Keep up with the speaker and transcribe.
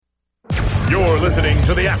You're listening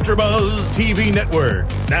to the AfterBuzz TV Network,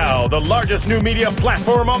 now the largest new media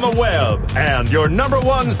platform on the web, and your number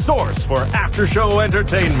one source for after-show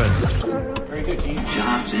entertainment. Very good, Gene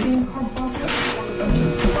Johnson.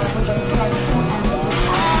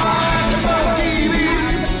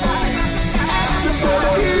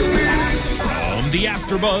 The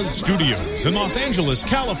AfterBuzz Studios in Los Angeles,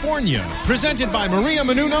 California. Presented by Maria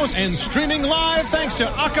Menounos and streaming live thanks to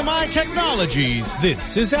Akamai Technologies.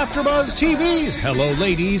 This is AfterBuzz TV's Hello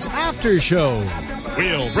Ladies After Show.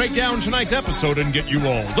 We'll break down tonight's episode and get you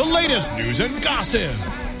all the latest news and gossip.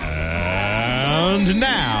 And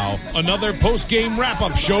now, another post-game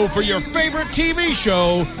wrap-up show for your favorite TV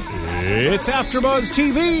show. It's AfterBuzz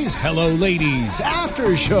TV's Hello Ladies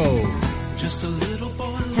After Show. Just a little boy.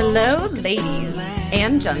 Hello, ladies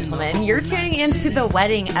and gentlemen. You're tuning into the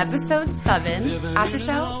Wedding Episode 7 after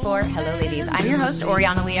show for Hello Ladies. I'm your host,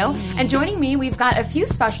 Oriana Leo, and joining me, we've got a few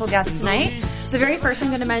special guests tonight. The very first I'm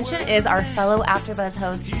going to mention is our fellow AfterBuzz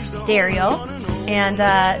host, Daryl. And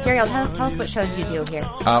Daryl, tell us what shows you do here.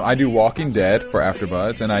 I do Walking Dead for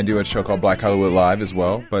AfterBuzz, and I do a show called Black Hollywood Live as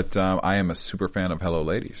well. But I am a super fan of Hello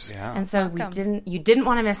Ladies. Yeah. And so you didn't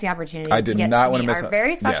want to miss the opportunity to get to meet our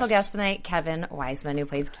very special guest tonight, Kevin Weisman, who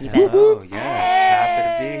plays Kevin. Oh, yes.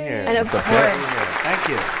 Happy to be here. And of course, thank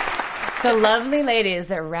you. The lovely ladies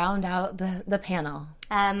that round out the panel.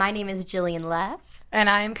 My name is Jillian Leff. And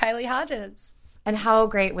I'm Kylie Hodges. And how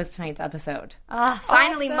great was tonight's episode?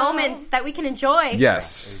 Finally, moments that we can enjoy.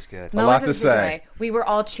 Yes. It was good. A lot to say. We were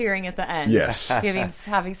all cheering at the end. Yes.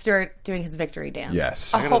 having Stuart doing his victory dance.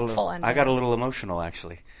 Yes. A hopeful ending. I got a little emotional,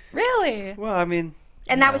 actually. Really? Well, I mean...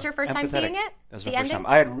 And that was your first time seeing it? That was my first time.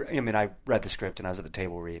 I read the script and I was at the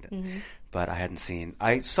table reading, but I hadn't seen...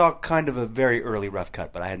 I saw kind of a very early rough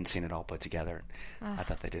cut, but I hadn't seen it all put together. I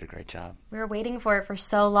thought they did a great job. We were waiting for it for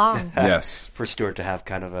so long. Yes. For Stuart to have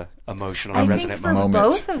kind of a emotional, I resonant think for moment.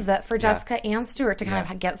 both of that, for Jessica and Stuart to kind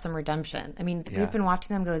of get some redemption. I mean, we've been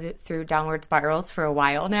watching them go through downward spirals for a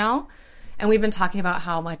while now. And we've been talking about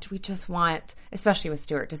how much we just want, especially with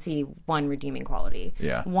Stuart, to see one redeeming quality.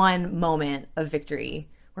 Yeah. One moment of victory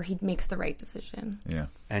where he makes the right decision. Yeah.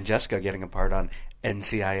 And Jessica getting a part on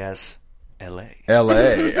NCIS LA. LA.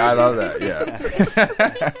 I love that,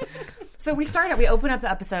 yeah. So we open up the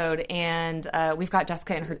episode, and we've got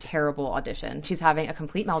Jessica in her terrible audition. She's having a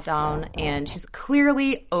complete meltdown, and she's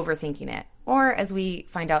clearly overthinking it. Or, as we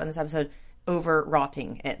find out in this episode,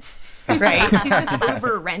 over-rotting it. Right? She's just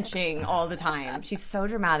over-wrenching all the time. She's so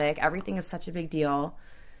dramatic. Everything is such a big deal.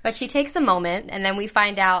 But she takes a moment, and then we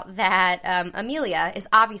find out that Amelia is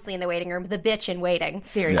obviously in the waiting room, the bitch in waiting.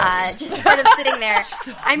 Seriously. Just sort of sitting there.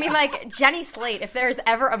 I mean, like, Jenny Slate, if there's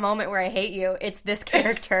ever a moment where I hate you, it's this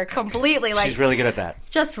character completely. Like, she's really good at that.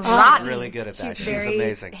 Just rotten. Really good at that. She's very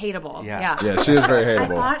amazing. hateable. Yeah, she is very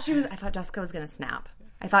hateable. I thought Jessica was going to snap.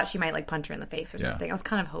 I thought she might, punch her in the face or something. I was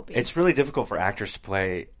kind of hoping. It's really difficult for actors to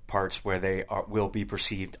play parts where they will be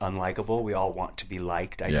perceived unlikable. We all want to be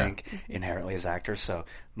liked, I think, inherently as actors. So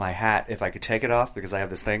my hat, if I could take it off, because I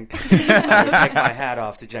have this thing, I would take my hat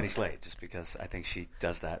off to Jenny Slate, just because I think she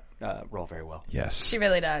does that role very well. Yes. She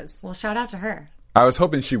really does. Well, shout out to her. I was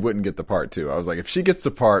hoping she wouldn't get the part, too. I was like, if she gets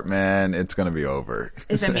the part, man, it's going to be over.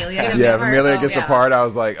 Is Amelia if Amelia gets the part, I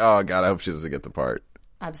was like, oh, God, I hope she doesn't get the part.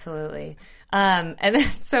 Absolutely. And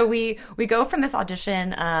then, so we go from this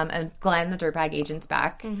audition, and Glenn, the dirtbag agent's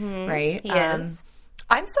back, right? He is.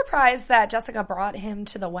 I'm surprised that Jessica brought him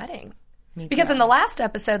to the wedding. Because in the last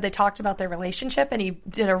episode, they talked about their relationship, and he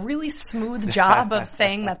did a really smooth job of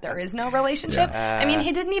saying that there is no relationship. I mean,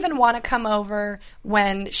 he didn't even want to come over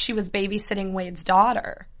when she was babysitting Wade's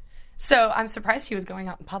daughter. So I'm surprised he was going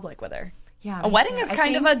out in public with her. Yeah, a wedding is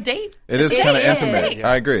kind of a date. It is kind of intimate.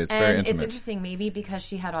 I agree. It's very intimate. It's interesting, maybe because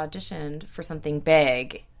she had auditioned for something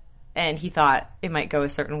big, and he thought it might go a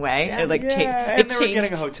certain way. Yeah. It changed. And they were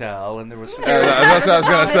getting a hotel, and there was that's what I was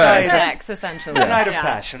going to say. Sex, essentially. A night of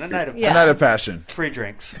passion. A night of passion. Free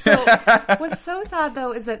drinks. So what's so sad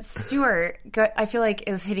though is that Stuart, I feel like,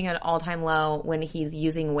 is hitting an all-time low when he's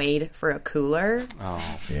using Wade for a cooler.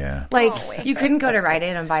 Oh, yeah. You couldn't go to Rite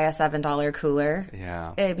Aid and buy a $7 cooler.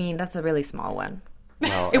 Yeah. I mean, that's a really small one.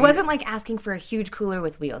 Well, it wasn't like asking for a huge cooler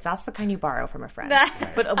with wheels. That's the kind you borrow from a friend.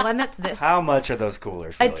 But one that's this. How much are those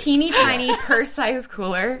coolers? Really? A teeny tiny purse-sized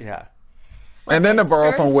cooler. Yeah. And then to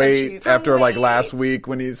borrow from Wade after last week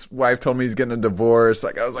when his wife told me he's getting a divorce,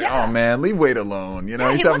 I was like, oh man, leave Wade alone. You know,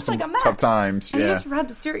 he's having some tough times. And he just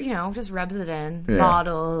rubs it in. Yeah.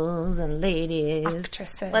 Models and ladies.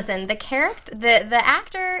 Actresses. Listen, the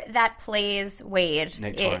actor that plays Wade,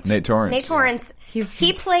 Nate Torrance.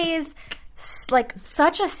 he plays like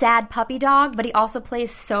such a sad puppy dog, but he also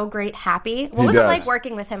plays so great happy. What was it like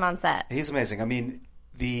working with him on set? He's amazing. I mean,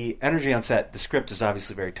 the energy on set, the script is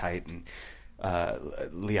obviously very tight, and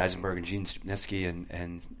Lee Eisenberg and Gene Stupnitsky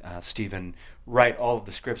and Steven write all of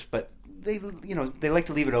the scripts, but they like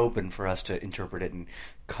to leave it open for us to interpret it and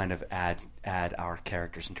kind of add our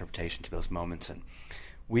character's interpretation to those moments. And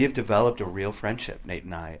we have developed a real friendship, Nate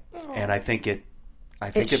and I, and I think it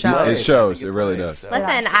shows. It shows. It really does. So.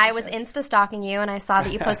 Listen, I was Insta stalking you, and I saw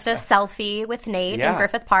that you posted a selfie with Nate in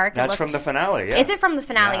Griffith Park. That's from the finale. Yeah. Is it from the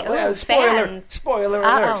finale? Yeah. Well, spoiler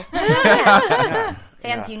alert!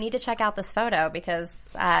 Fans, you need to check out this photo because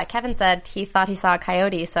Kevin said he thought he saw a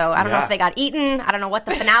coyote. So I don't know if they got eaten. I don't know what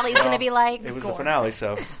the finale is going to be like. It was the finale,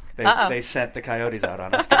 so they sent the coyotes out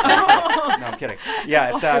on us. No, I'm kidding.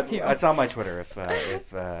 Yeah, it's on my Twitter if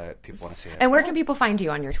people want to see it. And where can people find you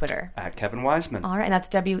on your Twitter? At Kevin Wiseman. All right, and that's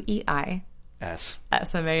WEISMAN.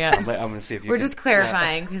 I'm going to see if you We're just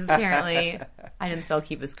clarifying because apparently I didn't spell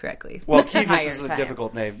Kivas correctly. Well, Kivas is a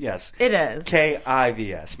difficult name, yes. It is.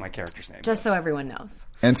 Kivs, my character's name. Just so everyone knows.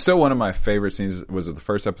 And still one of my favorite scenes was it the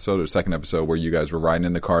first episode or the second episode where you guys were riding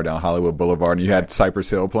in the car down Hollywood Boulevard and you had Cypress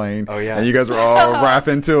Hill playing. Oh, yeah. And you guys were all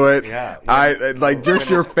rapping to it. Yeah. I like just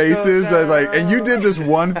your faces. And you did this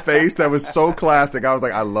one face that was so classic. I was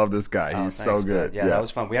like, I love this guy. He's so good. Yeah, that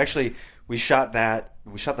was fun. We shot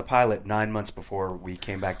the pilot 9 months before we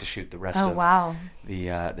came back to shoot the rest of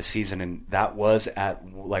the season, and that was at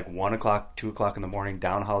like 1 o'clock, 2 o'clock in the morning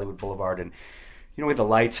down Hollywood Boulevard, and we had the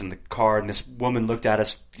lights in the car, and this woman looked at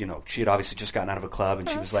us. She had obviously just gotten out of a club, and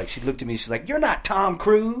she looked at me. She's like, "You're not Tom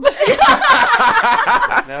Cruise." No,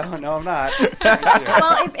 I'm not.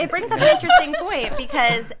 Well, it brings up an interesting point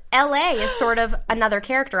because L.A. is sort of another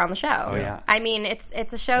character on the show. Oh yeah. I mean,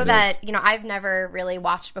 it's a show that I've never really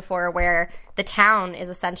watched before, where the town is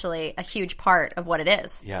essentially a huge part of what it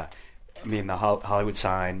is. Yeah, I mean the Hollywood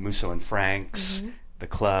sign, Musso and Frank's, the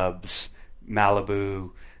clubs,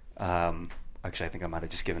 Malibu. Actually, I think I might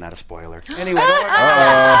have just given out a spoiler. Anyway,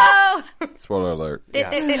 spoiler alert.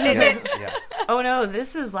 Yeah. Oh no,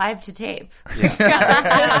 this is live to tape.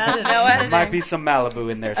 Yeah. There might be some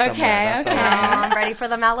Malibu in there somewhere. Okay. I'm ready for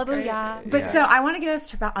the Malibu. But so I want to get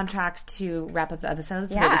us on track to wrap up the episode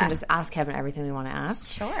so that we can just ask Kevin everything we want to ask.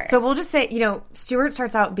 Sure. So we'll just say, Stuart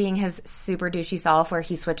starts out being his super douchey self where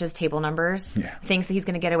he switches table numbers, thinks that he's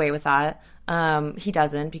going to get away with that. He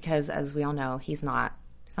doesn't because, as we all know, he's not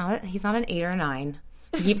an 8 or 9.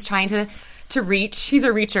 He keeps trying to reach. He's a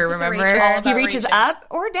reacher, remember? He reaches up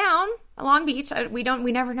or down a Long Beach. We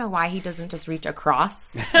never know why he doesn't just reach across.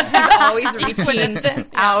 He's always reaching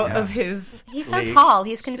out of his. He's so tall.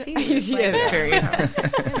 He's confused. He is very.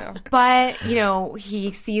 But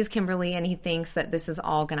he sees Kimberly and he thinks that this is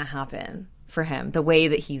all going to happen for him the way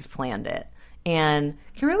that he's planned it. And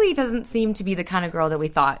Kimberly doesn't seem to be the kind of girl that we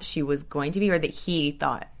thought she was going to be, or that he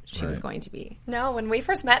thought she was going to be. No, when we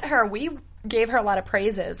first met her, we gave her a lot of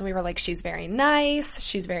praises. We were like, she's very nice,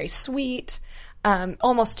 she's very sweet,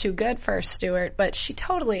 almost too good for Stuart, but she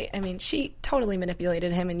totally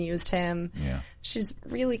manipulated him and used him. Yeah. She's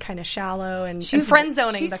really kind of shallow and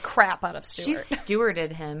friend-zoning the crap out of Stuart. She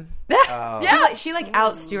stewarded him. Yeah. She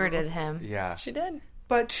out-stewarded him. Yeah. She did.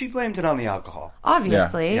 But she blamed it on the alcohol.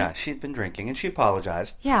 Obviously. Yeah, she'd been drinking and she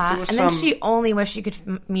apologized. Yeah, and then she only wished she could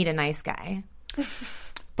meet a nice guy.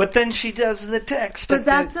 But then she does the text. But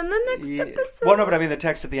that's in the next episode. Well, no, but I mean the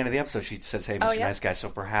text at the end of the episode, she says, "Hey, Mr. Nice Guy," so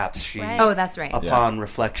perhaps she, that's right. upon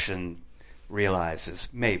reflection, realizes,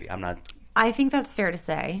 maybe, I'm not... I think that's fair to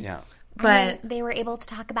say. Yeah. But they were able to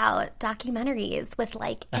talk about documentaries with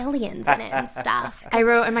like aliens in it and stuff. I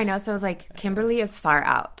wrote in my notes, I was like, Kimberly is far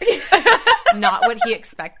out. Not what he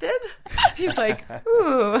expected. He's like,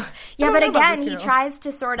 ooh. Yeah, but again, he tries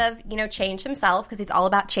to sort of, change himself because he's all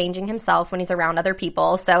about changing himself when he's around other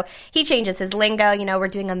people. So he changes his lingo. We're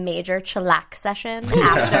doing a major chillax session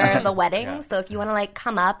after the wedding. Yeah. So if you want to like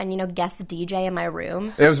come up and, guest DJ in my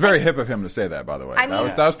room. It was very hip of him to say that, by the way. I mean,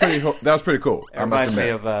 that was pretty cool. I must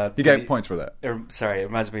admit. He gave points for that. It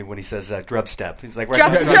reminds me when he says drub step. He's like,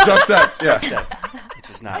 drum step. Yeah. Which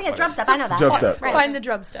is not. Oh yeah, drum step. I know that. Drum step. Right. Find the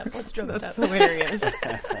drum step. What's drum step? Hilarious.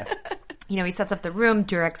 He sets up the room.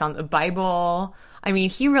 Durek's on the Bible. I mean,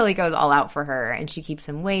 he really goes all out for her, and she keeps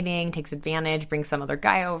him waiting, takes advantage, brings some other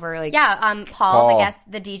guy over. Paul,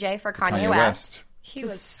 the DJ for Kanye West. He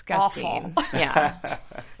was disgusting. Awful. Yeah.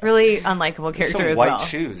 Really unlikable character as well. White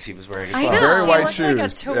shoes he was wearing as well. I know. Very white shoes. He looked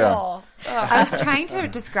like a tool. Yeah. I was trying to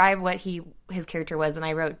describe what his character was, and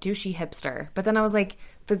I wrote douchey hipster. But then I was like,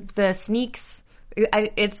 the sneaks,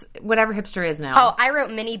 it's whatever hipster is now. Oh, I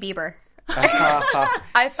wrote Mini Bieber.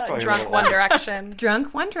 I thought drunk One Direction.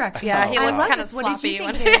 Drunk One Direction. Yeah, he looks kind of sloppy.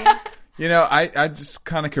 You know, I just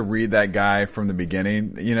kind of could read that guy from the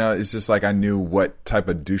beginning. You know, it's just like I knew what type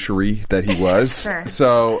of douchery that he was. Sure.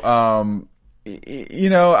 So,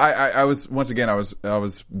 you know, I was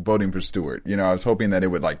voting for Stuart. You know, I was hoping that it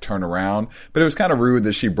would like turn around, but it was kind of rude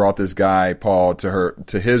that she brought this guy Paul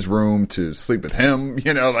to his room to sleep with him.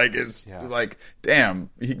 You know, like it's like,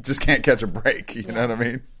 damn, he just can't catch a break. You know what I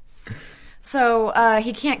mean? So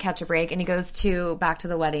he can't catch a break, and he goes back to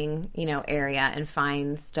the wedding, you know, area and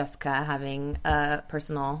finds Jessica having a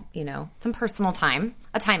personal, you know, some personal time,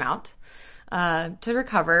 a timeout, to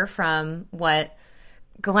recover from what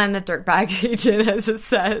Glenn, the dirtbag agent, has just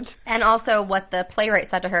said. And also what the playwright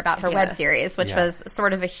said to her about her web series, which was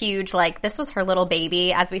sort of a huge, like, this was her little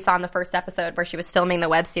baby, as we saw in the first episode where she was filming the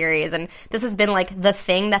web series. And this has been, like, the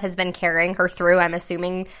thing that has been carrying her through, I'm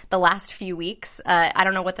assuming, the last few weeks. I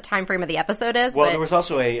don't know what the time frame of the episode is. Well, there was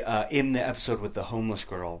also in the episode with the homeless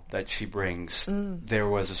girl that she brings, there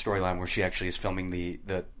was a storyline where she actually is filming the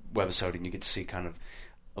webisode, and you get to see kind of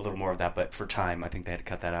a little more of that, but for time, I think they had to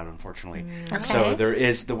cut that out, unfortunately. Okay. So there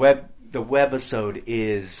is the webisode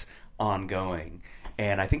is ongoing,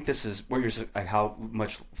 and I think this is where you're how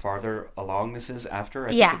much farther along this is after.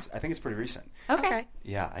 I think it's pretty recent. Okay.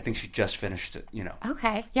 Yeah, I think she just finished it. You know.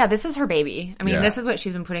 Okay. Yeah, this is her baby. I mean, this is what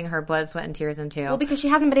she's been putting her blood, sweat, and tears into. Well, because she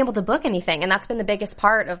hasn't been able to book anything, and that's been the biggest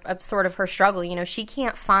part of sort of her struggle. You know, she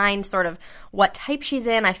can't find sort of what type she's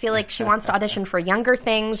in. I feel like she wants to audition for younger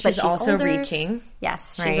things, but she's also older. reaching.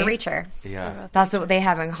 Yes, she's a reacher. Yeah. That's what they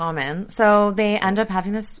have in common. So they end up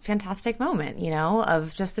having this fantastic moment, you know,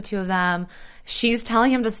 of just the two of them. She's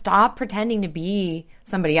telling him to stop pretending to be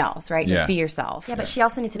somebody else, right? Just be yourself. Yeah, but she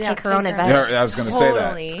also needs to take her own advice. Yeah, I was going to say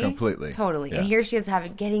that completely. Totally. Yeah. And here she is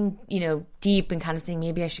getting, you know, deep and kind of saying,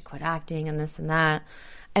 maybe I should quit acting and this and that.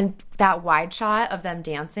 And that wide shot of them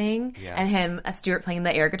dancing and him, Stuart playing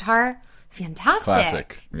the air guitar. Fantastic.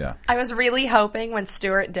 Classic. Yeah. I was really hoping when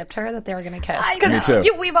Stuart dipped her that they were going to kiss. Me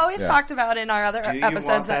too. We've always talked about in our other episodes. Do you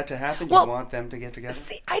want that to happen? Well, you want them to get together?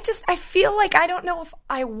 See, I feel like I don't know if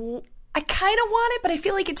I kind of want it, but I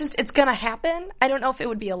feel like it's going to happen. I don't know if it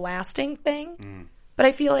would be a lasting thing. But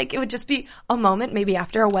I feel like it would just be a moment, maybe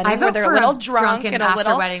after a wedding, where they're a little drunk and a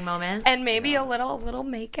little wedding moment, and maybe a little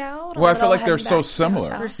makeout. Well, I feel like they're so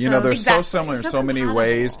similar. You know, they're so similar in so many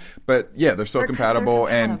ways. But yeah, they're so compatible,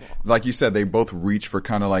 and like you said, they both reach for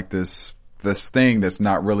kind of like this thing that's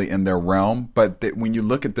not really in their realm. But when you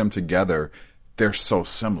look at them together, they're so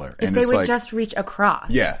similar. If they would just reach across,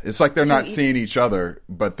 it's like they're not seeing each other,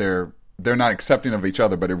 but they're not accepting of each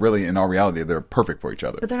other, but in all reality, they're perfect for each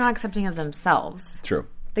other. But they're not accepting of themselves. True.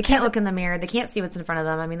 They can't look in the mirror. They can't see what's in front of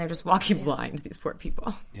them. I mean, they're just walking blind, these poor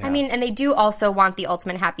people. Yeah. I mean, and they do also want the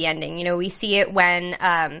ultimate happy ending. You know, we see it when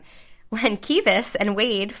Kevis and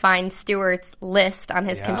Wade find Stuart's list on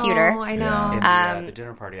his computer. Oh, I know. In the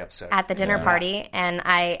dinner party episode. At the dinner party. And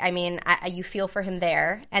I mean, you feel for him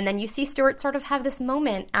there. And then you see Stuart sort of have this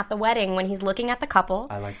moment at the wedding when he's looking at the couple.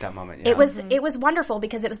 I like that moment, yeah. It was wonderful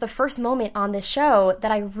because it was the first moment on this show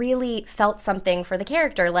that I really felt something for the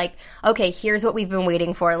character. Like, okay, here's what we've been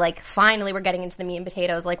waiting for. Like, finally we're getting into the meat and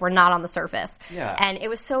potatoes. Like, we're not on the surface. Yeah. And it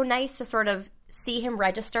was so nice to sort of see him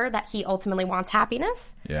register that he ultimately wants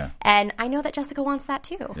happiness. Yeah. And I know that Jessica wants that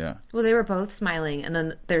too. Yeah. Well, they were both smiling, and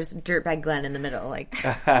then there's Dirtbag Glenn in the middle, like he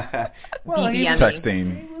was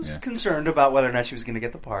texting. He was concerned about whether or not she was going to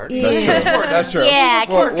get the part. Yeah. That's true. Yeah,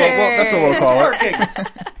 well, that's what we'll call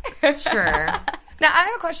it. Sure. Now, I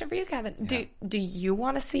have a question for you, Kevin. Yeah. Do you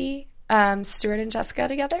want to see Stuart and Jessica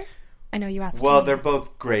together? I know you asked. Well, they're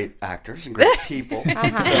both great actors and great people. So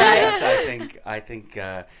yes, I think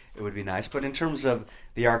it would be nice. But in terms of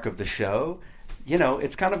the arc of the show, you know,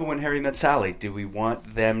 it's kind of a When Harry Met Sally. Do we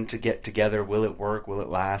want them to get together? Will it work? Will it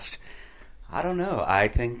last? I don't know. I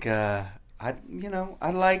think I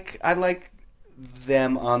like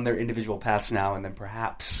them on their individual paths now, and then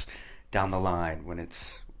perhaps down the line when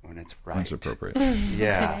it's right. That's appropriate.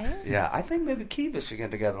 Yeah. I think maybe Kevis should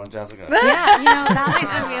get together with Jessica. Yeah, you know, that might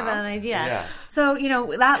not be a bad idea. Yeah. So, you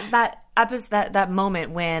know, that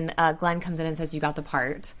moment when Glenn comes in and says, you got the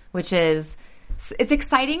part, which is, it's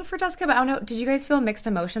exciting for Jessica, but I don't know, did you guys feel mixed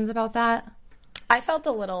emotions about that? I felt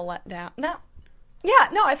a little let down.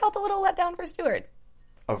 I felt a little let down for Stuart.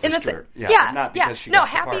 Oh, for Stuart. Not because she got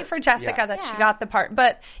the part. Happy for Jessica that she got the part.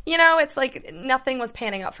 But, you know, it's like nothing was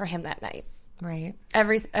panning out for him that night. Right.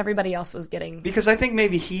 Everybody else was getting... Because I think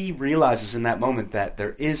maybe he realizes in that moment that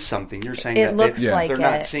there is something. You're saying that they're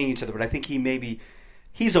not seeing each other, but I think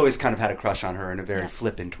he's always kind of had a crush on her in a very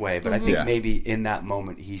flippant way, but I think maybe in that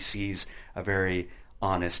moment he sees a very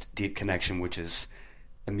honest, deep connection, which is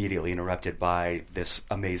immediately interrupted by this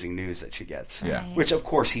amazing news that she gets. Yeah. Which, of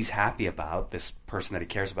course, he's happy about, this person that he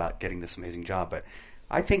cares about getting this amazing job. But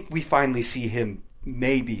I think we finally see him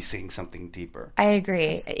maybe seeing something deeper. I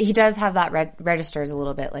agree. He does have that registers a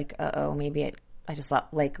little bit like, maybe I just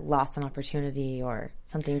lost an opportunity or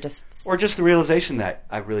something Or just the realization that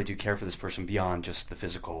I really do care for this person beyond just the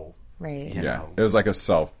physical. Right. Yeah. It was like a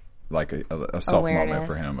self moment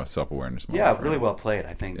for him, a self-awareness moment. Yeah, for really him. well played.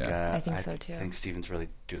 I think. I think so too. I think Steven's really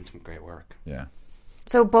doing some great work. Yeah.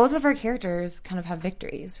 So both of our characters kind of have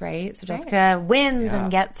victories, right? So Jessica wins and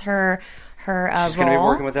gets her She's role. going to be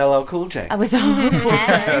working with LL Cool J. With LL Cool J.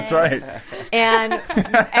 That's right. And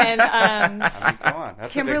I mean, come on,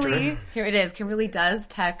 that's a victory. Kimberly, here it is. Kimberly does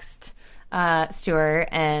text Stuart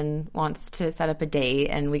and wants to set up a date,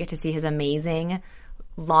 and we get to see his amazing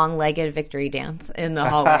long-legged victory dance in the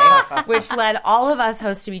hallway, which led all of us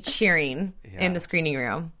hosts to be cheering in the screening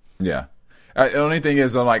room. Yeah. The only thing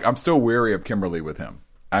is, I'm still weary of Kimberly with him.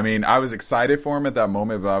 I mean, I was excited for him at that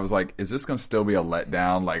moment, but I was like, is this going to still be a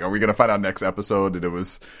letdown? Like, are we going to find out next episode that it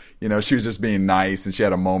was, she was just being nice and she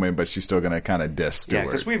had a moment, but she's still going to kind of diss Stuart? Yeah,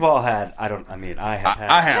 because we've all had, I have had.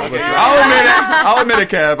 I have. Listen, I'll admit it,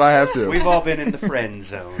 Kev. I have to. We've all been in the friend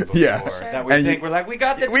zone before. That we think, we're like, we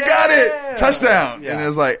got it! Touchdown! Yeah. And it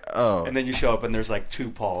was like, oh. And then you show up and there's like 2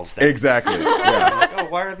 Pauls there. Exactly. Yeah.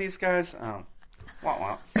 Like, why are these guys? Oh. Wah,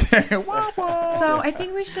 wah. So I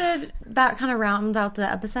think that kind of rounds out the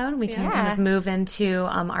episode. We can kind of move into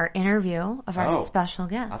our interview of our special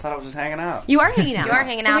guest. I thought I was just hanging out. You are hanging out. You are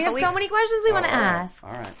hanging out. We have so many questions we want to ask.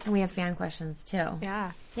 All right. And we have fan questions too.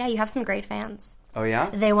 Yeah. Yeah, you have some great fans. Oh, yeah?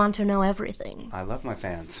 They want to know everything. I love my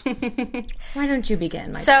fans. Why don't you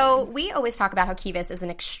begin, So, we always talk about how Kivas is an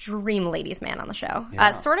extreme ladies' man on the show.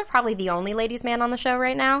 Yeah. Sort of probably the only ladies' man on the show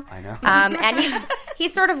right now. I know. And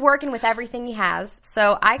he's sort of working with everything he has.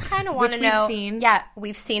 So, I kind of want to know. Seen. Yeah,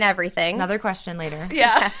 we've seen everything. Another question later.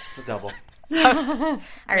 Yeah. It's a double. All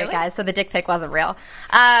right, guys. So the dick pic wasn't real.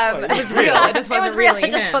 It was real. It just wasn't really him.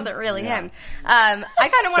 It just wasn't really him. I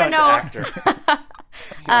kind of want to know.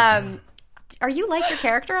 Actor. Are you like your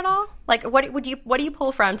character at all? Like, what do you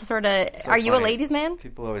pull from to sort of? So are you funny. a ladies' man?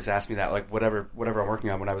 People always ask me that. Like, whatever I'm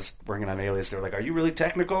working on. When I was working on Alias, they were like, "Are you really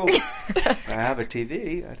technical?" I have a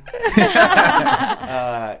TV.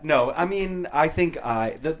 No, I mean, I think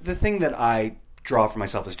the thing that I draw for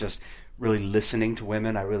myself is just really listening to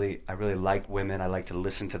women. I really like women. I like to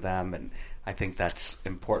listen to them, and I think that's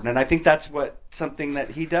important. And I think that's something that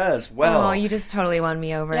he does well. Oh, you just totally won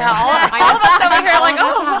me over. Yeah, all of us over here like,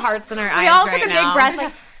 have hearts in our eyes. We all right took a now. big breath,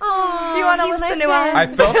 like, oh, do you want to listen to us? I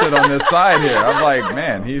felt it on this side here. I'm like,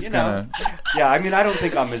 man, he's gonna. Yeah, I mean, I don't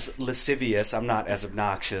think I'm as lascivious. I'm not as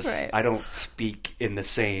obnoxious. Right. I don't speak in the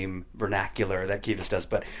same vernacular that Kivas does.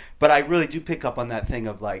 But I really do pick up on that thing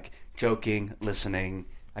of like joking, listening.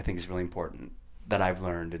 I think is really important that I've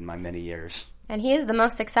learned in my many years. And he is the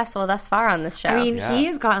most successful thus far on this show. I mean, he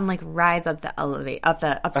has gotten like rides up the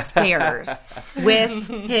upstairs with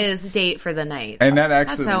his date for the night. And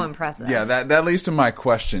that's so impressive. Yeah, that leads to my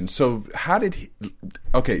question. So how did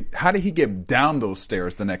he get down those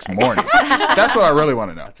stairs the next morning? That's what I really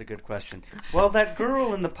want to know. That's a good question. Well, that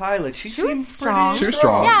girl in the pilot, she seemed strong. She was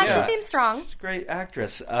strong. Yeah, she seems strong. She's a great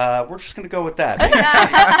actress. We're just going to go with that.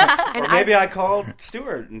 Or maybe I called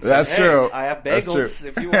Stuart and said, That's true. I have That's bagels true.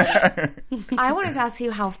 if you want. I wanted to ask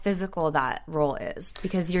you how physical that role is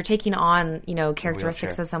because you're taking on,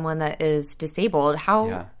 characteristics Wheelchair. of someone that is disabled.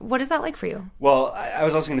 What is that like for you? Well, I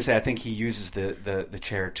was also going to say I think he uses the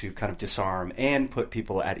chair to kind of disarm and put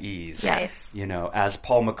people at ease. Yes. As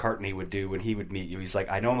Paul McCartney would do when he would meet you. He's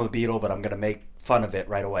like, I know I'm a Beatle, but I'm going to make fun of it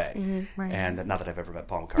right away. Mm-hmm, right. And not that I've ever met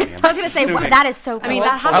Paul McCartney. I was going to say, that is so cool. I mean,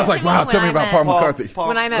 that happened I was like, wow, tell me about Paul McCarthy.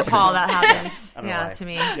 When I met Paul, that happened. why. To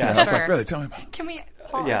me. Yeah. I was like, really, tell me about. Can we?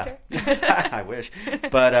 Paul Yeah. I wish.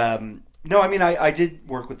 But, no, I mean, I did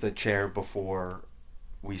work with the chair before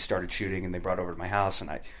we started shooting and they brought it over to my house and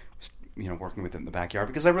I was, working with it in the backyard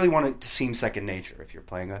because I really want it to seem second nature. If you're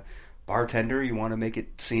playing a bartender, you want to make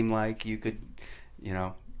it seem like you could,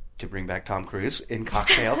 to bring back Tom Cruise in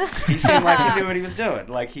Cocktail, he seemed like he knew what he was doing.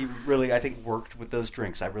 Like he really, I think, worked with those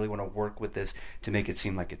drinks. I really want to work with this to make it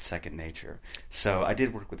seem like it's second nature. So I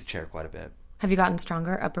did work with the chair quite a bit. Have you gotten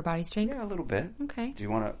stronger upper body strength? Yeah, a little bit. Okay. Do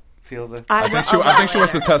you want to feel the... I think she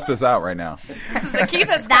wants to test this out right now. This is the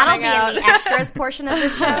Kivas That'll coming be out. in the extras portion of the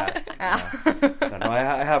show. Yeah. So, no,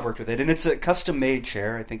 I have worked with it, and it's a custom-made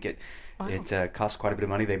chair. I think it costs quite a bit of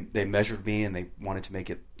money. They measured me, and they wanted to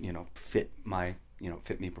make it, fit my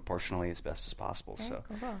fit me proportionally as best as possible. So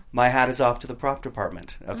my hat is off to the prop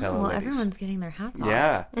department of Hello Ladies. Everyone's getting their hats off.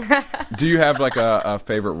 Yeah. Do you have like a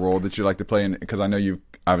favorite role that you like to play in? Because I know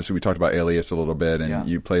obviously we talked about Alias a little bit, and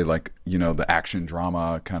you play like, the action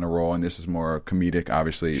drama kind of role, and this is more comedic,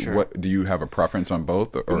 obviously. Sure. What do you have a preference on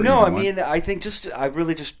both? Or no, I mean, I think I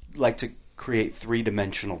really just like to create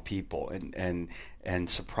three-dimensional people and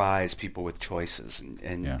surprise people with choices,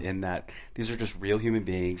 and in that these are just real human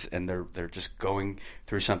beings, and they're just going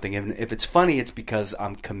through something. And if it's funny, it's because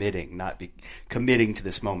I'm committing to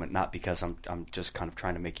this moment, not because I'm just kind of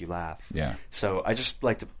trying to make you laugh. Yeah. So I just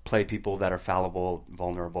like to play people that are fallible,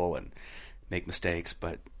 vulnerable, and make mistakes,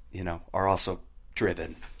 but are also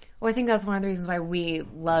driven. Well, I think that's one of the reasons why we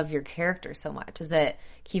love your character so much, is that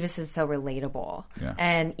Kivas is so relatable. Yeah.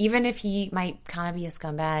 And even if he might kind of be a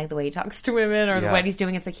scumbag, the way he talks to women or the way he's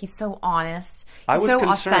doing, it's like he's so honest. He's so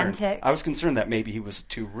authentic. I was concerned that maybe he was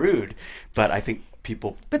too rude, but I think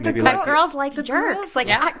people but maybe the girls like jerks. Girls, like,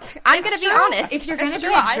 I'm going to be honest. If you're going to be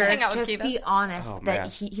a jerk, just be honest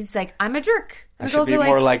that he's like, I'm a jerk. I should be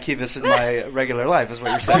more like Kivas in my regular life, is what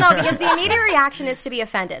you're saying. Well, no, because the immediate reaction is to be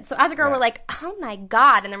offended. So as a girl, we're like, oh my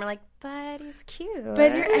God. And then we're like, but he's cute.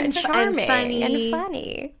 But you're charming and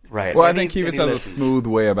funny. Right. Well, I think Kivas has a smooth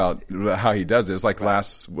way about how he does it. It's like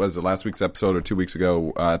last week's episode or 2 weeks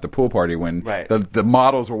ago at the pool party when the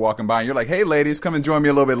models were walking by and you're like, hey, ladies, come and join me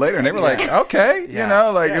a little bit later. And they were like, okay.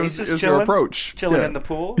 It was your approach. Chilling in the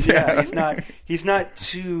pool. Yeah. He's not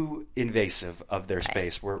too invasive of their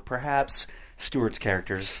space, where perhaps Stuart's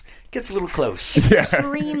characters gets a little close.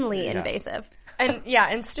 Extremely invasive.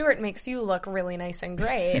 And Stuart makes you look really nice and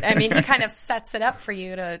great. I mean, he kind of sets it up for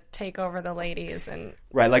you to take over the ladies.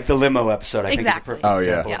 Right, like the limo episode, I think is a perfect example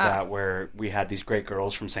of Yeah. that, where we had these great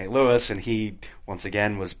girls from St. Louis, and he, once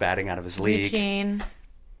again, was batting out of his league. Eugene.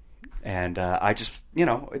 And I just,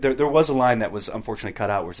 there was a line that was unfortunately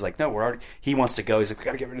cut out where it's like, no, he wants to go. He's like, we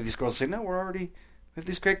got to get rid of these girls. I say, no, we have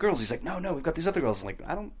these great girls. He's like, no, we've got these other girls. I'm like,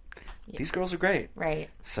 these girls are great. Right.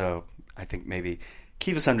 So I think maybe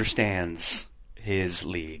Kivas understands his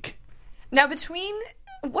league. Now, what's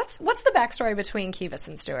the backstory between Kivas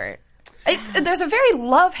and Stuart? There's a very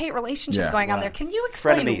love-hate relationship going on there. Can you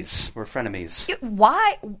explain? Frenemies. We're frenemies.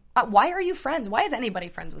 Why are you friends? Why is anybody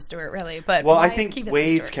friends with Stuart, really? But I think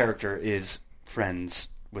Wade's character is friends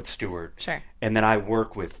with Stuart. Sure. And then I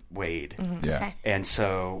work with Wade. Mm-hmm. Yeah. Okay. And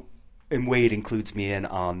so, Wade includes me in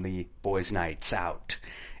on the boys' nights out.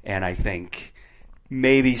 And I think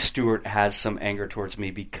maybe Stuart has some anger towards me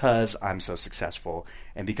because I'm so successful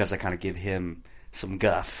and because I kind of give him some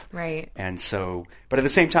guff. Right. And so, but at the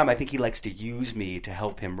same time, I think he likes to use me to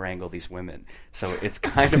help him wrangle these women. So it's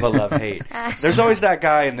kind of a love-hate. There's always that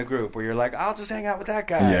guy in the group where you're like, I'll just hang out with that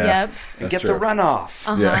guy. Yeah. Yep. And get the runoff.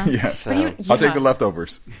 Yeah. So, I'll take the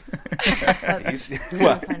leftovers. That's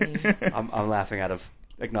so funny. I'm laughing out of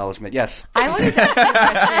acknowledgement. Yes. I wanted to ask you a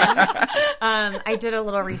question. I did a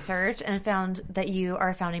little research and found that you are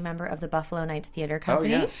a founding member of the Buffalo Nights Theater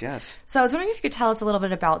Company. Oh, yes. So I was wondering if you could tell us a little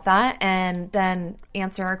bit about that and then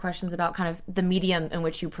answer our questions about kind of the medium in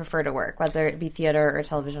which you prefer to work, whether it be theater or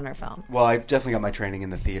television or film. Well, I've definitely got my training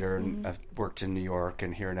in the theater, and I've worked in New York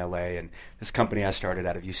and here in LA, and this company I started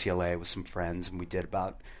out of UCLA with some friends, and we did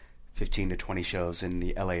about 15 to 20 shows in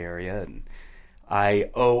the LA area, and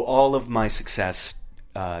I owe all of my success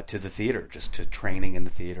to the theater, just to training in the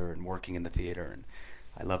theater and working in the theater. And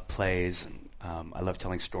I love plays, and I love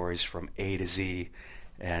telling stories from A to Z.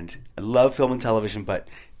 And I love film and television, but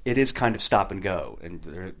it is kind of stop and go. And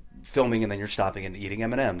they're filming, and then you're stopping and eating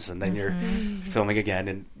M&Ms, and then you're filming again.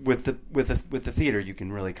 And with the theater, you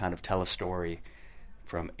can really kind of tell a story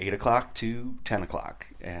from 8 o'clock to 10 o'clock,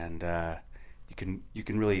 and you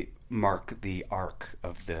can really mark the arc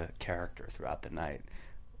of the character throughout the night.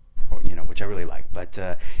 Which I really like. But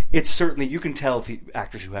it's certainly, you can tell the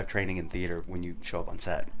actors who have training in theater when you show up on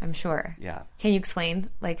set. I'm sure. Yeah. Can you explain,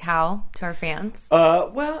 how to our fans?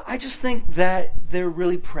 Well, I just think that they're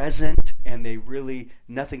really present, and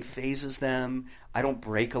nothing phases them. I don't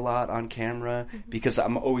break a lot on camera because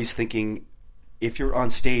I'm always thinking, if you're on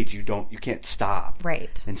stage, you can't stop.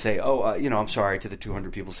 Right. And say, I'm sorry to the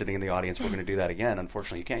 200 people sitting in the audience, we're going to do that again.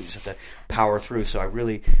 Unfortunately, you can't. You just have to power through. So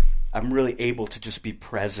I'm really able to just be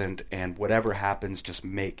present, and whatever happens, just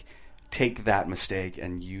take that mistake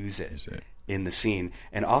and use it in the scene.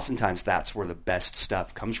 And oftentimes that's where the best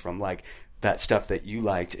stuff comes from, like that stuff that you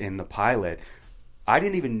liked in the pilot. I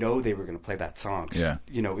didn't even know they were going to play that song. So,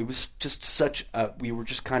 it was just we were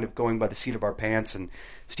just kind of going by the seat of our pants, and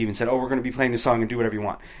Steven said, we're going to be playing this song and do whatever you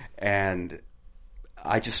want. And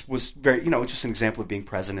I just was very, it's just an example of being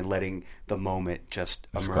present and letting the moment just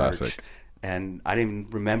emerge. Classic. And I didn't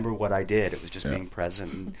even remember what I did. It was just being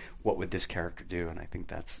present and what would this character do. And I think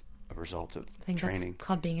that's a result of training. That's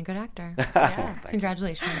called being a good actor.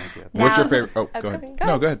 Congratulations. Thank you. What's your favorite? Oh, go ahead.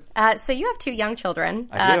 No, go ahead. So you have 2 young children.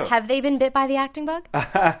 I do. Have they been bit by the acting bug?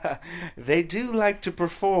 They do like to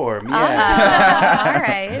perform, All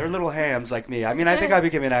right. They're little hams like me. I mean, I think I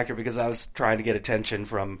became an actor because I was trying to get attention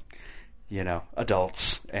from,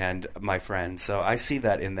 adults and my friends. So I see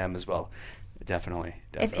that in them as well. Definitely.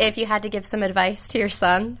 If you had to give some advice to your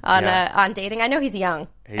son on dating, I know he's young.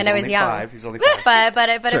 He's only 5. He's only 5.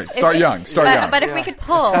 But start young. But if we could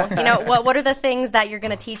pull, what are the things that you're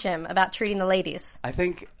going to teach him about treating the ladies? I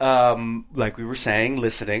think, like we were saying,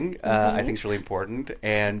 listening. I think is really important,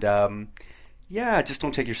 and just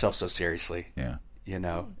don't take yourself so seriously. Yeah.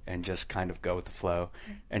 And just kind of go with the flow,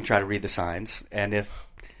 and try to read the signs. And if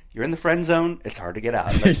you're in the friend zone, it's hard to get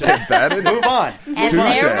out. Move on. And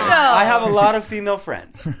there we go. I have a lot of female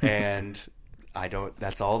friends, and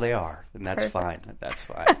that's all they are, and that's fine. That's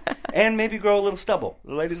fine. And maybe grow a little stubble.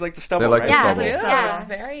 The ladies like to stubble, They like right? to stubble. Yeah, it's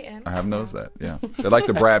very in. I have noticed that, yeah. They like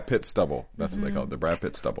the Brad Pitt stubble. That's what they call it, the Brad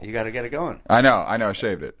Pitt stubble. You got to get it going. I know. I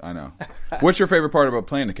shaved it. I know. What's your favorite part about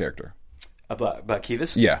playing the character? About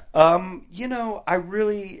Kivas? Yeah. I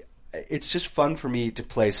really, it's just fun for me to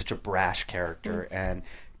play such a brash character and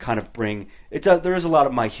kind of bring there is a lot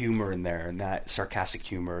of my humor in there, and that sarcastic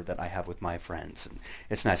humor that I have with my friends, and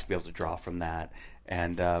it's nice to be able to draw from that.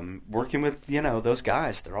 And working with those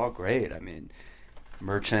guys, they're all great. I mean,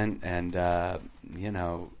 Merchant and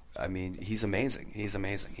he's amazing.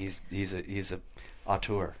 He's a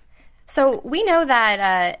auteur. So we know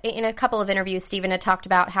that in a couple of interviews, Stephen had talked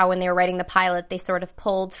about how when they were writing the pilot, they sort of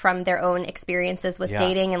pulled from their own experiences with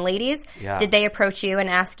dating and ladies. Yeah. Did they approach you and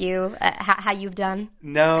ask you how you've done?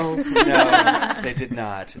 No, they did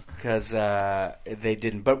not, because they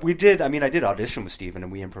didn't. But we did. I mean, I did audition with Stephen,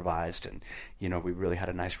 and we improvised, and we really had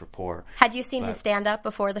a nice rapport. Had you seen his stand-up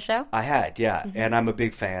before the show? I had, yeah. And I'm a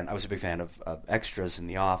big fan. I was a big fan of extras in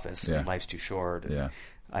The Office. Yeah. Life's Too Short. And, yeah.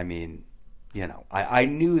 I mean, I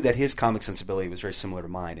knew that his comic sensibility was very similar to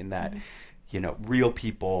mine in that, real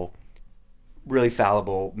people, really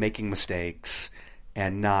fallible, making mistakes,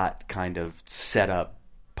 and not kind of set up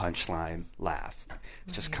punchline laugh.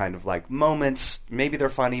 It's just kind of like moments. Maybe they're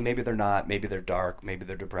funny, maybe they're not, maybe they're dark, maybe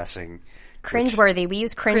they're depressing. Cringeworthy. We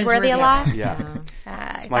use cringeworthy a lot. Yeah.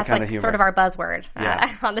 That's my kind of humor. Sort of our buzzword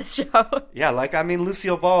on this show. Yeah,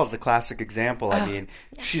 Lucille Ball is the classic example. I mean,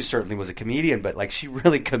 she certainly was a comedian, but she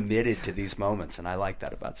really committed to these moments, and I like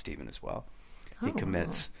that about Stephen as well. He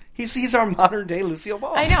commits. He's our modern day Lucille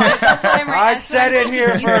Ball. I know. That's what I'm I said it here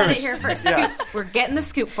first. You said it here first. Yeah. We're getting the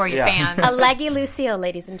scoop for you, fans. A leggy Lucille,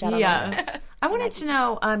 ladies and gentlemen. Yes. I wanted to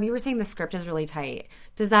know, you were saying the script is really tight.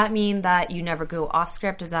 Does that mean that you never go off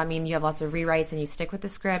script? Does that mean you have lots of rewrites and you stick with the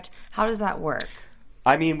script? How does that work?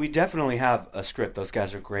 I mean, we definitely have a script. Those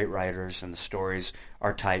guys are great writers, and the stories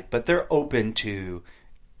are tight, but they're open to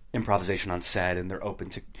improvisation on set, and they're open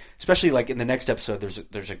to, especially in the next episode,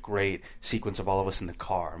 there's a great sequence of all of us in the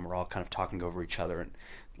car, and we're all kind of talking over each other and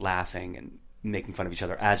laughing and making fun of each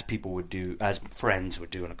other as people would do, as friends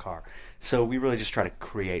would do in a car. So we really just try to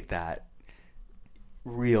create that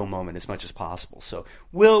real moment as much as possible. So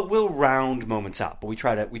we'll round moments out, but we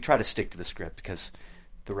try to stick to the script because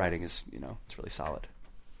the writing is, it's really solid.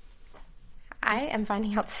 I am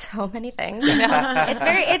finding out so many things.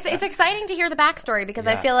 It's exciting to hear the backstory because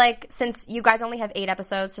I feel like since you guys only have 8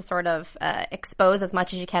 episodes to sort of expose as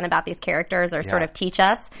much as you can about these characters or sort of teach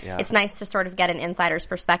us, it's nice to sort of get an insider's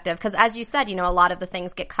perspective because as you said, a lot of the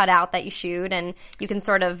things get cut out that you shoot and you can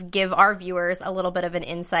sort of give our viewers a little bit of an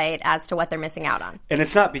insight as to what they're missing out on. And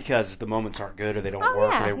it's not because the moments aren't good or they don't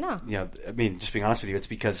work. Yeah, or no. I mean, just being honest with you, it's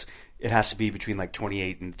because it has to be between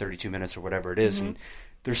 28 and 32 minutes or whatever it is, and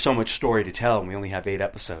there's so much story to tell, and we only have 8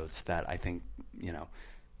 episodes that I think,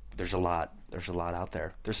 there's a lot out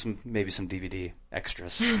there. There's maybe some DVD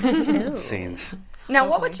extras scenes. Now,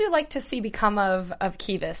 what would you like to see become of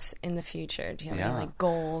Kivas in the future? Do you have any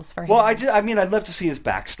goals for him? Well, I'd love to see his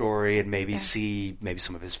backstory and maybe see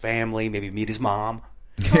some of his family, maybe meet his mom.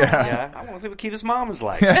 Yeah. I want to see what Kivas' mom is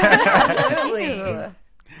like. Absolutely.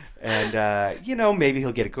 And, maybe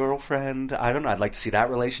he'll get a girlfriend. I don't know. I'd like to see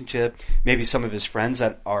that relationship. Maybe some of his friends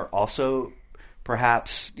that are also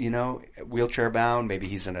perhaps, wheelchair bound. Maybe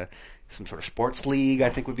he's in some sort of sports league, I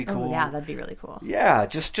think would be cool. Oh, yeah, that'd be really cool. Yeah,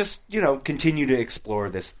 just continue to explore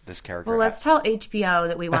this character. Well, let's tell HBO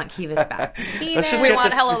that we want Kivas back. We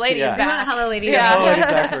want Hello Ladies back. We want Hello Ladies Hello Ladies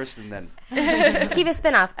back first, and then Kivas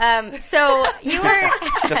spinoff. So you were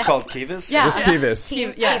just called Kivas? Yeah. Just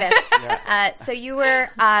Kivas. Kivas. So you were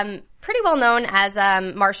pretty well known as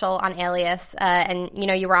Marshall on Alias, and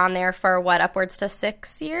you were on there for upwards to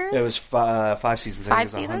 6 years. It was 5 seasons. 5 it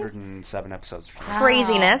was seasons? 107 episodes.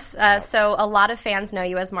 Craziness. So a lot of fans know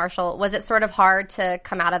you as Marshall. Was it sort of hard to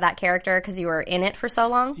come out of that character because you were in it for so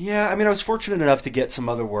long? Yeah, I mean, I was fortunate enough to get some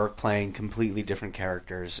other work playing completely different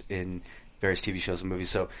characters in various TV shows and movies.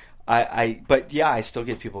 So but yeah, I still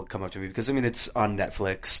get people come up to me because it's on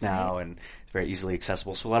Netflix now and very easily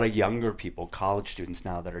accessible. So a lot of younger people, college students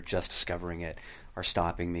now that are just discovering it, are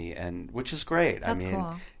stopping me, and which is great. That's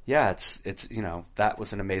cool. Yeah, it's that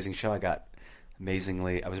was an amazing show. I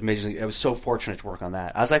was so fortunate to work on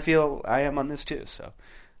that, as I feel I am on this too. So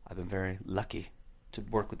I've been very lucky to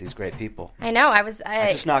work with these great people. I know.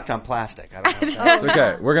 I just knocked on plastic. I don't know. It's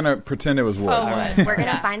okay. We're going to pretend it was wood. All right. We're going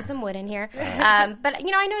to find some wood in here. But,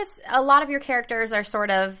 I noticed a lot of your characters are sort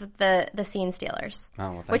of the scene stealers,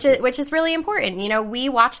 which is really important. We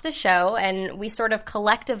watch the show, and we sort of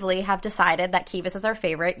collectively have decided that Kivas is our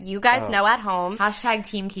favorite. You guys know at home. Hashtag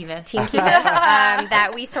Team Kivas. Team Kivas.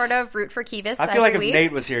 That we sort of root for Kivas I feel like every if week.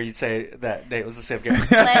 Nate was here, you'd say that Nate was the same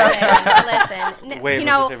character. Listen. Wade was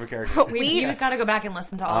your favorite character. You've got to go back and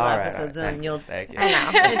listen to all the episodes, and you'll. Thank you. I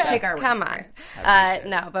know. Just take our word. Come on.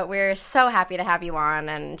 No, but we're so happy to have you on,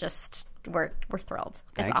 and just we're thrilled.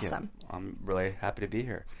 It's Thank awesome. You. I'm really happy to be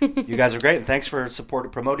here. You guys are great, and thanks for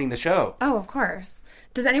promoting the show. Oh, of course.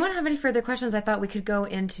 Does anyone have any further questions? I thought we could go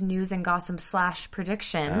into news and gossip /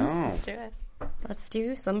 predictions. Oh. Let's do it. Let's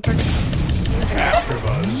do some predictions.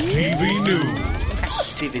 AfterBuzz TV News.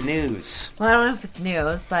 TV News. Well, I don't know if it's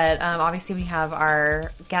news, but obviously we have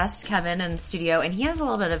our guest, Kevin, in the studio, and he has a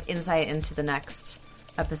little bit of insight into the next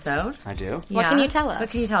episode. I do? What can you tell us?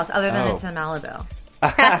 What can you tell us, other than it's in Malibu?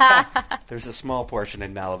 There's a small portion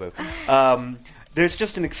in Malibu. There's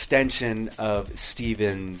just an extension of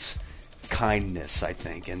Steven's kindness, I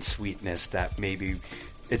think, and sweetness that maybe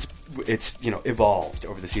it's evolved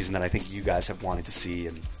over the season that I think you guys have wanted to see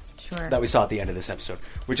and that we saw at the end of this episode,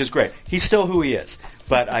 which is great. He's still who he is,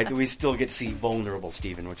 but we still get to see vulnerable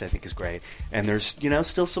Steven, which I think is great. And there's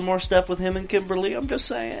still some more stuff with him and Kimberly. I'm just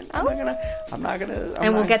saying. I'm not gonna.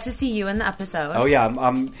 We'll get to see you in the episode. Oh yeah,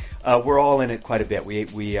 we're all in it quite a bit. We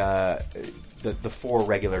the 4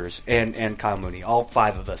 regulars and Kyle Mooney, all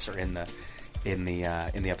 5 of us are in the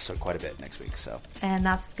episode quite a bit next week. So, and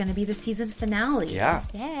that's going to be the season finale.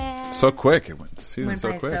 Yeah. So quick. It went so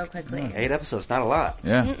quick. So quickly. Yeah. 8 episodes, not a lot.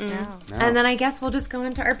 Yeah. No. And then I guess we'll just go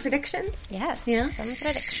into our predictions. Yes. Some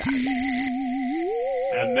predictions.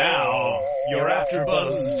 And now, your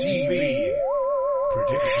AfterBuzz TV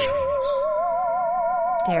predictions.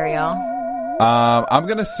 Dario. I'm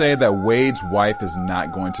going to say that Wade's wife is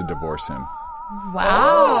not going to divorce him.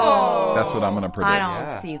 Wow. That's what I'm going to predict. I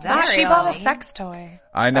don't see that. She bought a sex toy.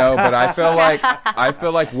 I know, but I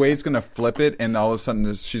feel like Wade's going to flip it, and all of a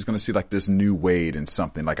sudden she's going to see like this new Wade in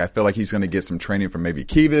something. Like I feel like he's going to get some training from maybe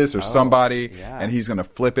Kivas or somebody, and he's going to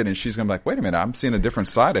flip it, and she's going to be like, wait a minute, I'm seeing a different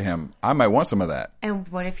side of him. I might want some of that. And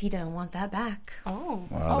what if he doesn't want that back? Well,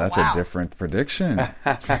 that's a different prediction.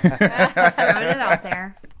 Just throwing it out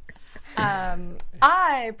there.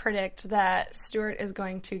 I predict that Stuart is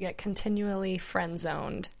going to get continually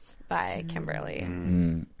friend-zoned by Kimberly.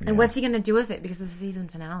 And what's he going to do with it? Because this is the season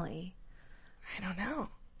finale. I don't know.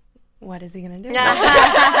 What is he going to do?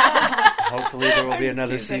 Hopefully there will be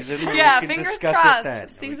another season. Fingers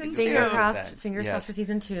crossed. Season 2. Fingers crossed for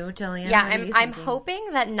season 2. Jillian. Yeah, I'm hoping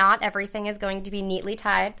that not everything is going to be neatly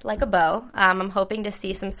tied like a bow. I'm hoping to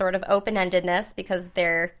see some sort of open-endedness because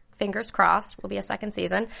they're fingers crossed, will be a second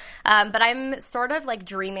season. But I'm sort of like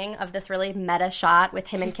dreaming of this really meta shot with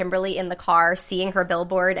him and Kimberly in the car, seeing her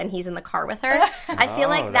billboard, and he's in the car with her. I feel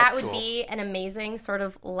like that would be an amazing sort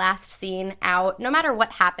of last scene out, no matter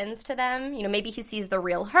what happens to them. Maybe he sees the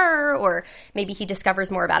real her, or maybe he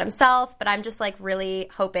discovers more about himself. But I'm just like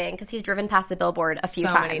really hoping, because he's driven past the billboard a few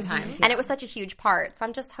times. And it was such a huge part. So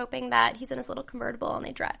I'm just hoping that he's in his little convertible and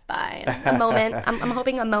they drive by. And a moment, I'm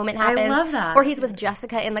hoping a moment happens. I love that. Or he's with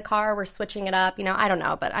Jessica in the car, we're switching it up, I don't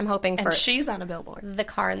know, but I'm hoping for... And she's on a billboard. The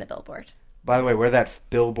car and the billboard. By the way, where that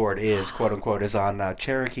billboard is, quote unquote, is on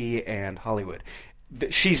Cherokee and Hollywood.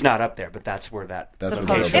 She's not up there, but that's where that... That's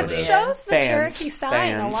location what It is. shows the Fans, Cherokee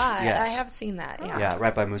sign a lot. yes. I have seen that, Yeah,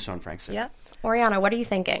 right by Musso and Frankson. Yep. Oriana, what are you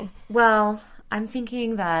thinking? Well, I'm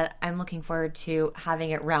thinking that I'm looking forward to having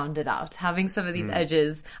it rounded out, having some of these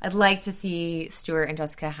edges. I'd like to see Stuart and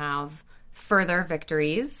Jessica have further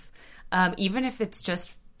victories, even if it's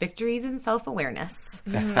just victories in self-awareness.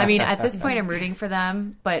 I mean, at this point, I'm rooting for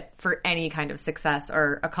them, but for any kind of success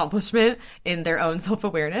or accomplishment in their own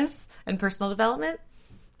self-awareness and personal development,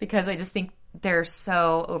 because I just think they're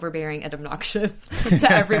so overbearing and obnoxious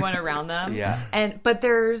to everyone around them. Yeah. But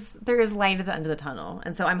there is light at the end of the tunnel.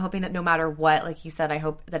 And so I'm hoping that no matter what, like you said, I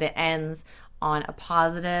hope that it ends on a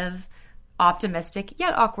positive, optimistic,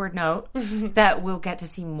 yet awkward note that we'll get to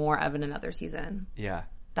see more of in another season. Yeah.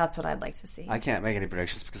 That's what I'd like to see. I can't make any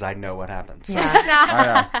predictions because I know what happens.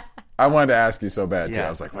 Yeah. I wanted to ask you so bad, too. Yeah. I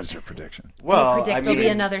was like, what's your prediction? Well, Do you predict there'll be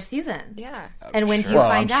another season? Yeah. And when do you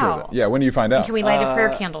find out? When do you find out? And can we light a prayer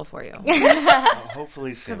candle for you?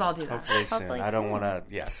 hopefully soon. Because I'll do that. Hopefully soon. Hopefully I don't soon. want to,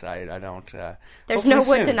 yes, I don't. There's no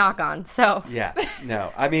hopefully wood to soon. knock on, so. Yeah,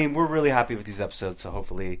 no. I mean, we're really happy with these episodes, so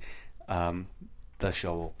hopefully the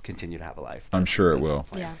show will continue to have a life. I'm sure it will.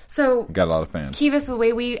 Yeah. So, Got a lot of fans. Kivas, the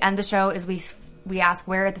way we end the show is we ask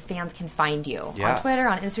where the fans can find you. Yeah. On Twitter,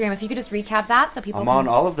 on Instagram. If you could just recap that so people I'm can... on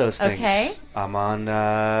all of those things. Okay. I'm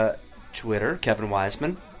on Twitter, Kevin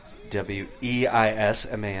Wiseman,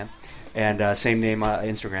 Weisman. And same name,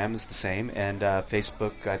 Instagram is the same. And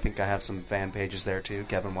Facebook, I think I have some fan pages there too,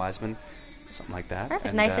 Kevin Wiseman. Something like that.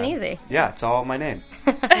 Perfect. Nice and easy. Yeah, it's all my name.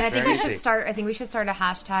 And I think Very we should easy. start a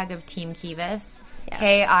hashtag of Team Kivas.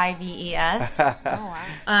 Yes. Kives. Oh, wow.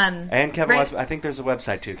 And Kevin Right. Wiseman, I think there's a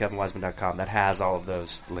website too, kevinwiseman.com, that has all of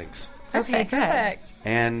those links. Okay, good. Perfect.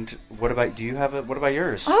 And what about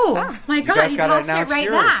yours? Oh, my You God, guys you gotta tossed it announce right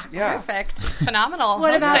yours. back. Yeah. Perfect. Phenomenal.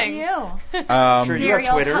 What about hosting. you? Sure, you have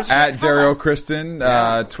Daryl, Twitters. tell- At Daryl Kristen,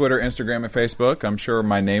 Twitter, Instagram, and Facebook. I'm sure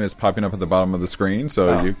my name is popping up at the bottom of the screen, so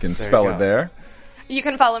Oh, you can there spell you it go. there. You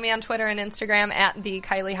can follow me on Twitter and Instagram at the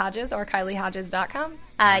Kylie Hodges or KylieHodges.com.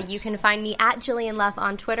 You can find me at Jillian Leff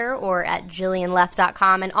on Twitter or at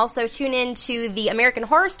JillianLeff.com. And also tune in to the American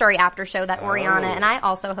Horror Story after show that Oriana and I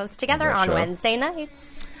also host together Great on show. Wednesday nights.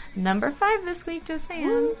 Number 5 this week, just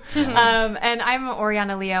saying. And I'm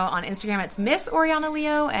Oriana Leo on Instagram. It's Miss Oriana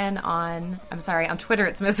Leo, and on Twitter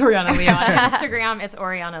it's Miss Oriana Leo. On Instagram it's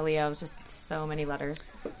Oriana Leo. Just so many letters.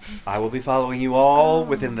 I will be following you all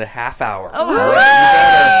within the half hour. Oh,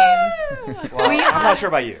 Well, I'm not sure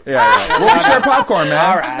about you. Yeah, we'll share popcorn, man.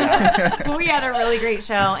 All right. Well, we had a really great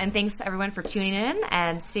show, and thanks to everyone for tuning in.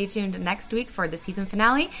 And stay tuned next week for the season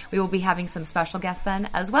finale. We will be having some special guests then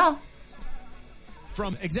as well.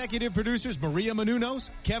 From executive producers Maria Menounos,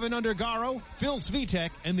 Kevin Undergaro, Phil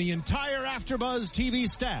Svitek, and the entire AfterBuzz TV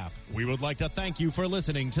staff, we would like to thank you for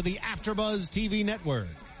listening to the AfterBuzz TV network.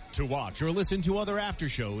 To watch or listen to other after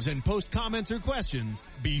shows and post comments or questions,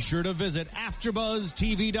 be sure to visit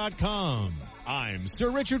AfterBuzzTV.com. I'm Sir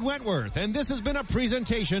Richard Wentworth, and this has been a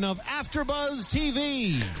presentation of AfterBuzz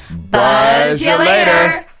TV. Buzz you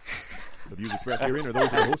later. The views expressed herein are those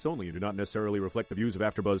of the hosts only and do not necessarily reflect the views of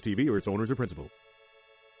AfterBuzz TV or its owners or principals.